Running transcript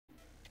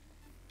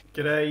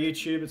G'day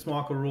YouTube, it's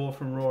Michael Raw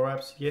from ROHR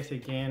APPS yet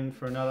again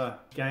for another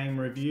game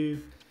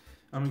review.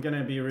 I'm going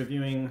to be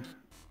reviewing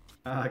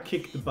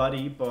Kick the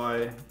Buddy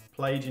by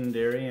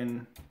Legendary,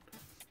 and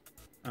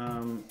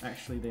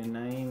actually they're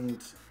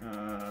named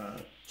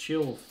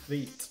Chill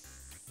Fleet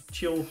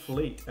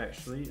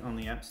actually on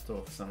the App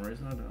Store for some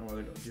reason. I don't know why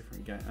they've got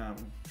different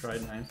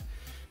trade names.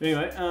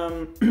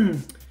 Anyway,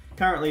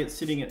 currently it's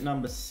sitting at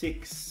number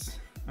 6.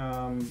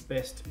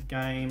 Best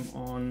game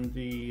on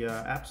the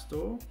App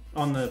Store,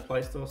 on the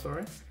Play Store,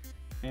 sorry,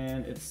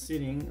 and it's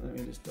sitting, let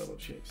me just double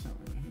check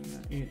something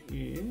here, it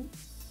is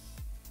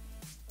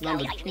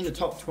in the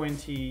top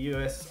 20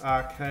 US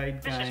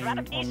arcade game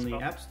on the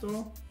App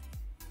Store,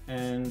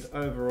 and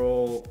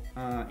overall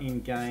in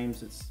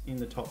games it's in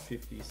the top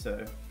 50,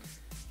 so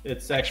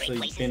it's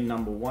actually been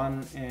number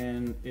 1,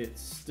 and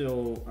it's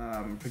still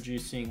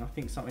producing, I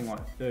think, something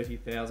like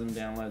 30,000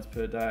 downloads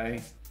per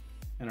day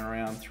and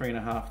around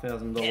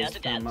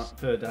 $3,500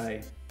 per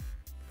day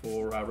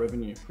for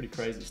revenue. Pretty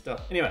crazy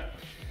stuff. Anyway,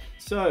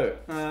 so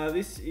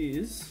this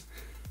is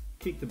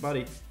Kick the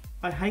Buddy.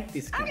 I hate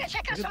this game.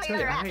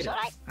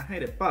 I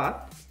hate it,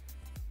 but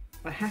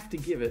I have to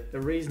give it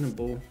a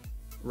reasonable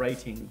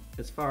rating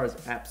as far as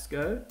apps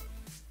go.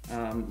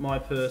 My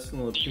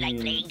personal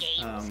opinion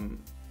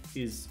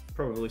is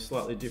probably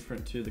slightly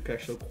different to the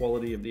actual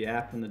quality of the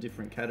app and the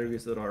different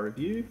categories that I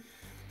review.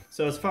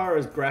 So as far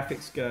as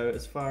graphics go,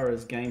 as far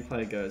as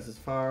gameplay goes, as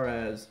far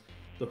as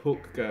the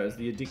hook goes,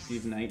 the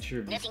addictive nature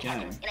of this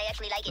game,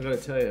 I've got to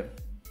tell you,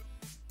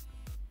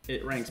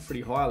 it ranks pretty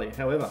highly.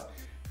 However,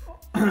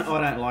 I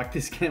don't like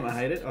this game, I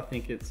hate it. I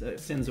think it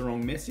sends the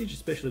wrong message,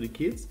 especially to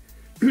kids.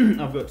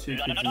 I've got 2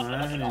 kids of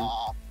my own, and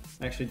I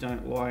actually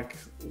don't like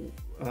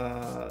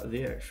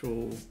the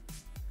actual,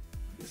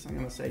 I guess I'm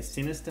going to say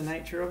sinister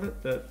nature of it,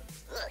 but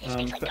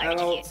for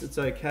adults it's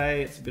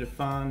okay, it's a bit of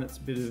fun, it's a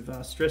bit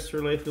of stress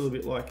relief, a little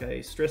bit like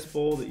a stress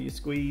ball that you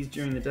squeeze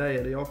during the day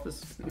at the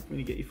office when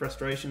you get your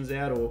frustrations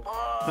out, or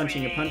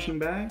punching a punching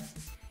bag.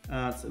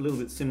 It's a little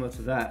bit similar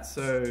to that.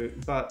 So,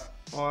 but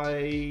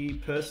I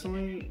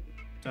personally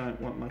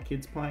don't want my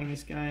kids playing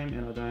this game,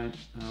 and I don't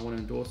want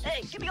to endorse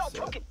it. So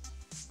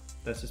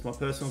that's just my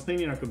personal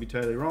opinion. I could be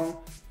totally wrong,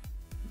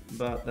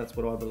 but that's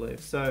what I believe.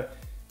 So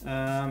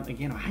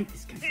again, I hate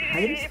this game. I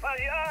hate it.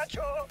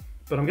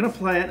 But I'm going to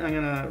play it and I'm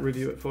going to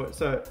review it for it.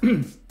 So,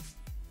 this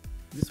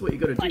is what you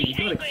got to do. You've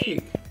got to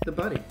kick the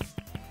buddy.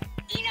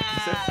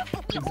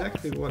 That's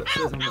exactly what it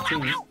says on the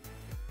tin.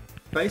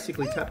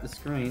 Basically, tap the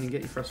screen and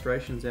get your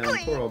frustrations out. And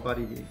poor old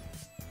buddy here.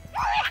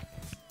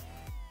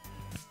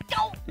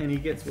 And he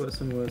gets worse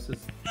and worse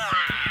as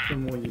the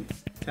more you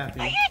tap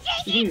him.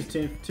 You can use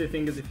two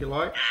fingers if you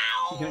like.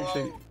 You can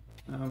actually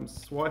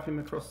swipe him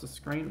across the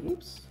screen.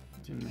 Whoops,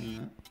 didn't mean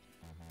that.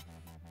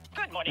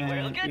 Good morning,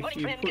 and good if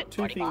you put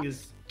 2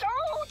 fingers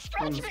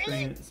on the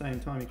screen at the same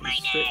time, you can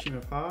stretch him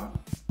apart.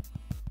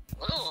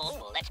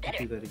 Ooh, that's better.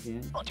 Do that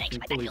again. Oh, thanks,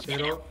 You my can pull back his feels head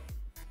better off.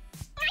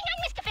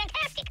 Mr.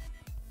 Fantastic.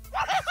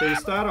 So you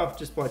start off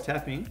just by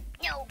tapping,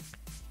 No.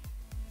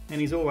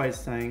 and he's always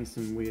saying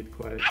some weird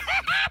quotes,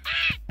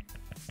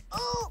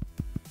 Ooh,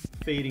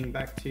 feeding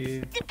back to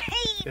you the pain.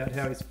 about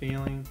how he's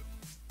feeling.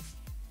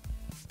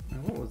 Now,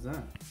 what was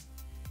that?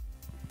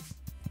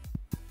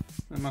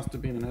 That must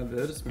have been an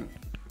advertisement.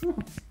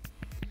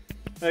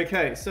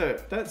 Okay, so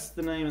that's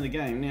the name of the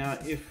game. Now,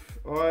 if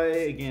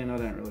I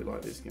don't really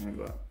like this game,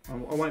 but I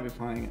won't be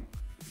playing it,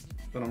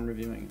 but I'm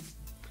reviewing it.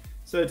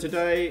 So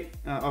today,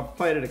 I've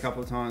played it a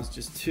couple of times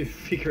just to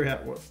figure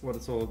out what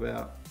it's all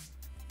about.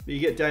 But you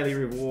get daily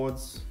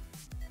rewards.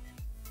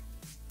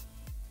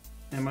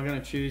 Am I going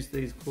to choose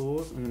these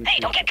claws? I'm going to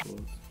choose the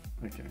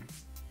claws. Okay.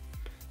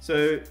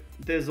 So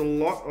there's a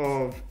lot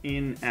of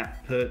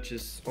in-app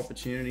purchase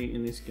opportunity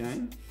in this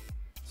game.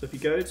 So if you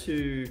go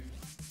to,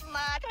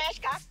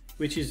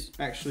 which is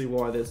actually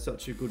why there's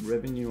such a good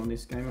revenue on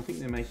this game. I think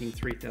they're making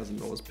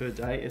 $3,000 per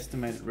day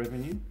estimated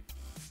revenue,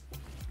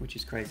 which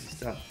is crazy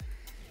stuff.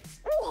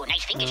 Ooh,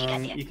 nice fingers you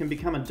got there. You can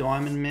become a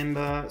diamond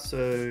member, so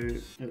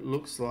it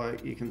looks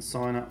like you can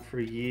sign up for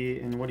a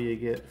year, and what do you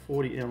get?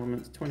 40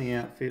 elements, 20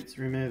 outfits,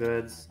 remove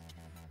ads,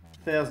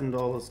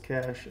 $1,000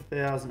 cash,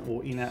 1,000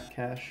 or in-app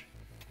cash,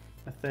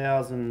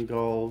 1,000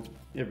 gold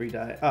every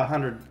day,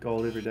 100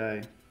 gold every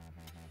day.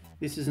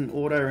 This is an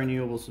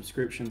auto-renewable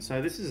subscription,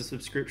 so this is a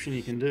subscription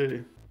you can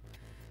do.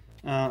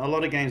 A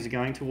lot of games are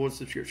going towards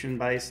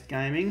subscription-based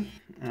gaming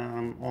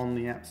on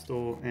the App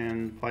Store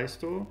and Play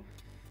Store.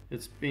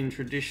 It's been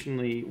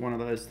traditionally one of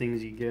those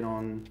things you get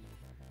on,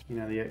 you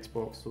know, the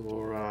Xbox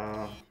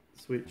or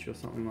Switch or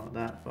something like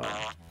that, but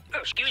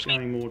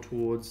going more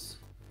towards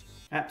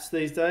apps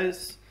these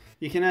days.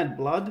 You can add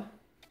blood.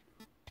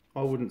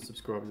 I wouldn't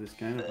subscribe to this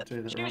game, I can tell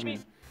you that right now.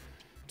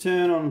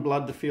 Turn on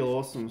blood to feel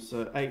awesome,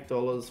 so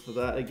 $8 for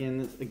that.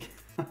 Again,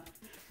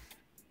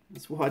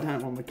 that's why I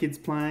don't want my kids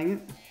playing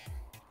it.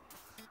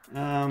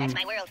 That's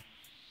my world.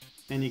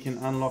 And you can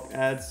unlock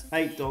ads,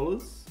 $8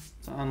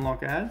 to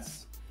unlock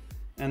ads.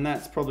 And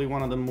that's probably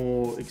one of the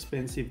more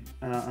expensive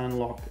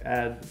unlock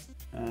ad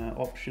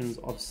options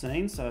I've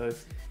seen. So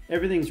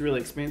everything's really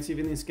expensive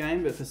in this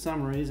game, but for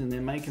some reason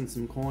they're making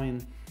some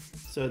coin.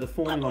 So the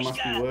formula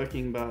must be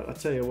working, but I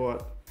tell you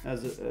what,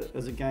 as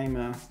a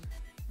gamer,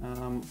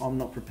 I'm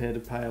not prepared to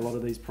pay a lot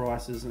of these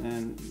prices.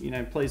 And you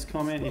know, please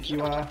comment if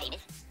you are.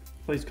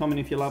 Please comment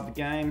if you love the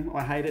game.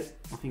 I hate it.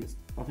 I think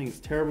it's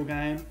a terrible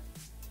game,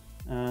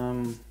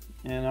 and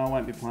I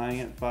won't be playing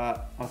it.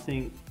 But I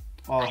think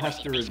I'll have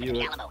to review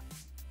it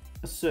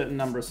a certain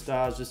number of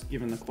stars, just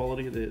given the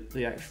quality of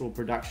the actual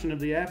production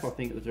of the app. I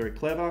think it's very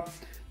clever.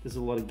 There's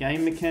a lot of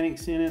game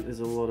mechanics in it.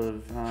 There's a lot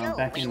of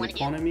back-end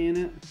economy in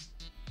it.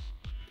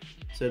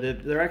 So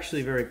they're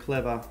actually very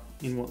clever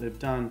in what they've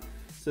done.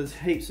 So there's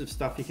heaps of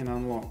stuff you can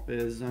unlock.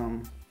 There's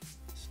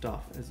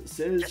stuff, as it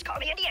says,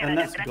 and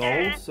that's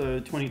gold.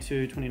 So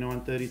 22,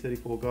 29, 30,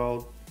 34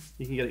 gold.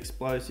 You can get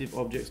explosive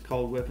objects,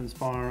 cold weapons,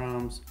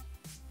 firearms,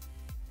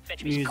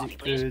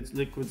 music, foods,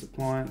 liquids,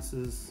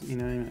 appliances, you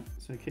name it.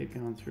 So keep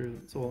going through.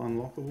 It's all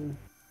unlockable.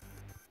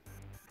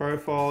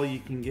 Profile, you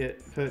can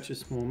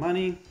purchase more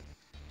money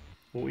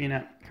or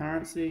in-app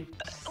currency.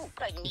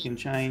 You can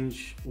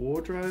change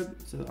wardrobe.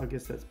 So I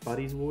guess that's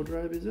Buddy's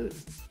wardrobe, is it?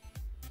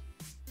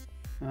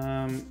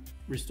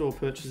 Restore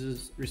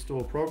purchases,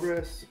 restore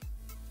progress.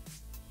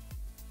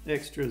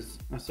 Extras,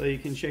 so you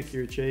can check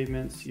your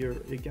achievements,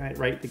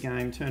 rate the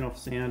game, turn off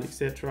sound,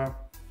 etc.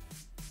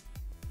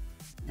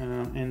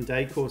 And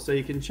decor, so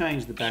you can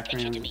change the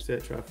background,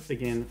 etc.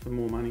 Again, for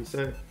more money.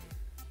 So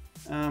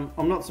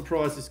I'm not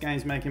surprised this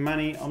game's making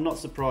money. I'm not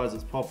surprised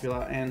it's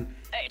popular, and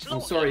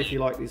I'm sorry if you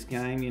like this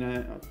game. You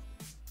know,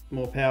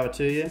 more power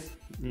to you.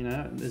 You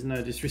know, there's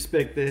no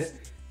disrespect there,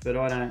 but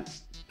I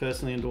don't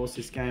personally endorse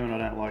this game, and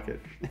I don't like it.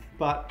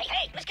 But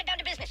hey, let's get down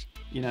to business.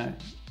 You know,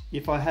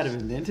 if I had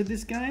invented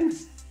this game,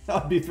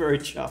 I'd be very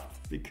chuffed,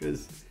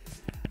 because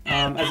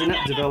as an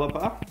app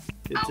developer,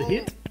 it's a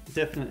hit,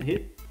 definite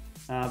hit,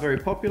 very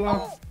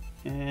popular,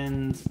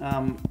 and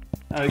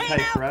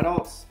okay for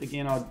adults.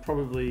 Again, I'd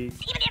probably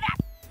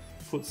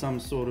put some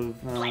sort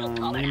of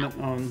limit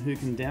on who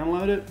can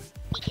download it.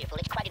 Be careful,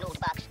 it's quite an old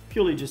box.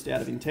 Purely just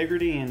out of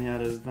integrity and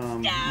out of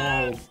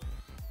moral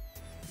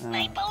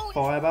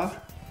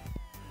fibre.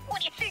 What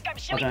do you think? I'm I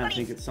silly, don't buddy.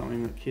 think it's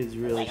something that kids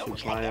really should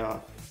play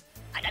out.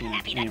 I'm not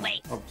happy that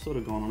way. I've sort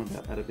of gone on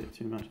about that a bit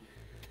too much.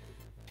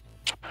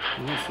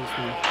 And what's this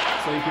one?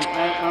 So you can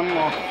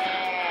unlock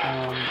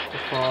the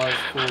prize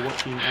for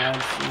watching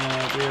ads. You know,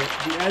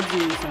 the ads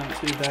in this aren't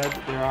too bad,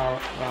 but there are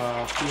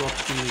a few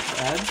opportunities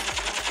for ads.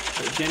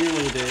 But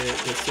generally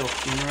they're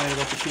self-generated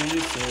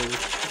opportunities, so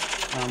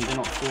they're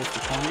not forced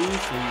upon you,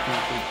 so you can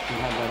actually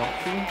have that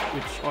option,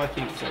 which I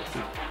think is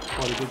actually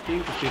quite a good thing,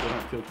 because people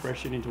don't feel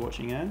pressured into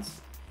watching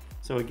ads.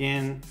 So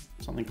again,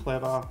 something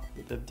clever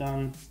that they've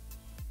done.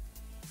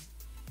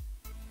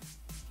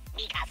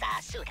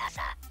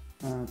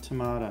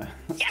 Tomato.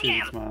 Let's do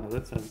the tomato.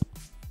 Let's have it.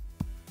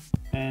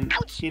 And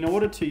in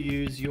order to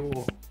use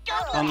your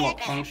unlock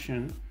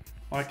function,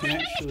 I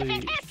can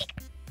actually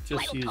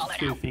just use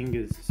 2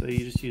 fingers. So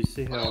you just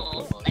see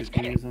how I've got 2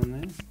 fingers on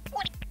there?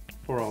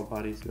 Poor old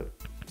buddy's got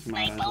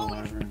tomatoes all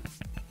over him.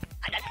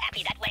 I'm not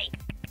happy that way.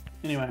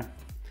 Anyway,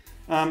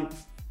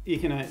 you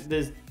can,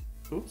 there's,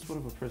 oops,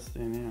 what have I pressed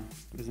there now?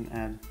 There's an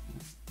ad.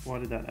 Why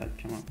did that ad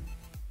come up?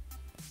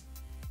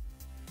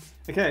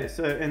 Okay,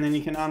 so, and then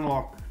you can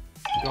unlock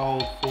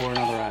gold for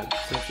another ad.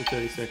 So that's a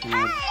 30-second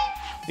ad.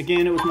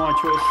 Again, it was my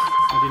choice.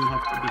 I didn't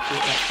have to be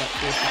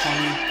forced upon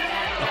me.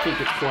 I think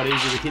it's quite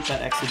easy to hit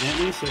that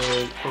accidentally, so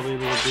probably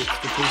a little bit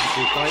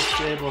strategically placed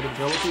there by the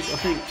developers. I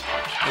think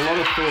a lot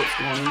of thought's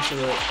gone into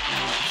it.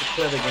 It's a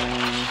clever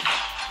game.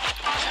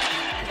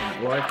 I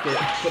don't like it,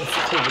 but it's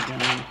a clever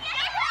game.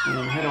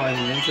 Had I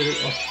invented it,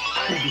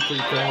 I'd be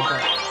pretty proud,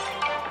 but,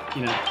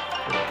 you know,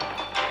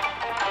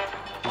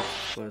 I'll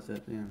close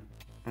that down.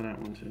 I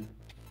don't want to.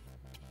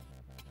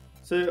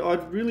 So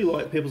I'd really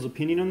like people's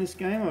opinion on this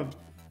game. I'd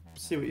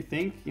see what you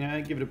think. You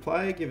know, give it a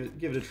play, give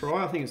it a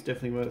try. I think it's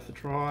definitely worth a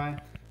try.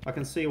 I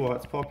can see why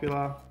it's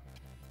popular.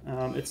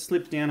 It's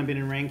slipped down a bit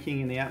in ranking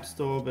in the App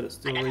Store, but it's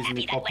still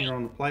reasonably popular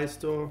on the Play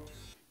Store,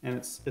 and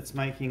it's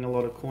making a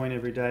lot of coin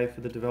every day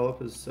for the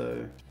developers.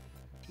 So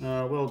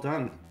well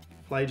done,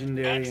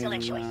 Legendary.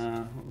 Excellent choice.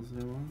 What was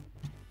the other one?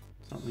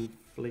 Something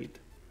Fleet.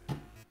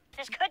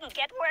 This couldn't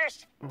get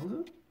worse. What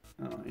was it?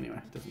 Oh, anyway,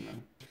 it doesn't matter.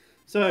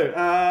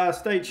 So,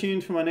 stay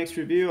tuned for my next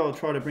review. I'll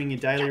try to bring you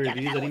daily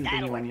reviews. I didn't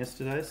bring you one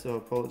yesterday, so I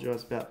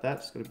apologise about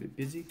that. Just got a bit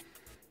busy.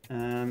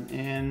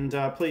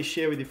 Please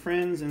share with your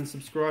friends and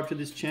subscribe to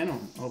this channel.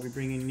 I'll be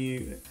bringing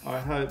you, I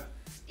hope,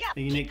 a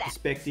unique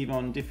perspective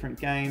on different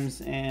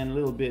games and a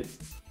little bit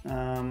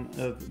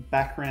of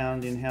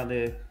background in how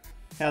they're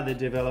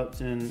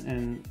developed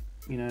and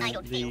you know,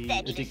 the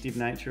addictive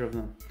nature of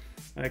them.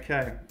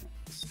 Okay,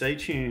 stay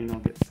tuned. I'll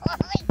get.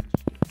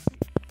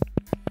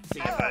 See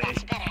you, buddy.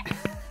 That's better.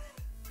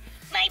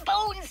 My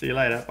bones. See you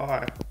later.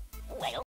 Bye.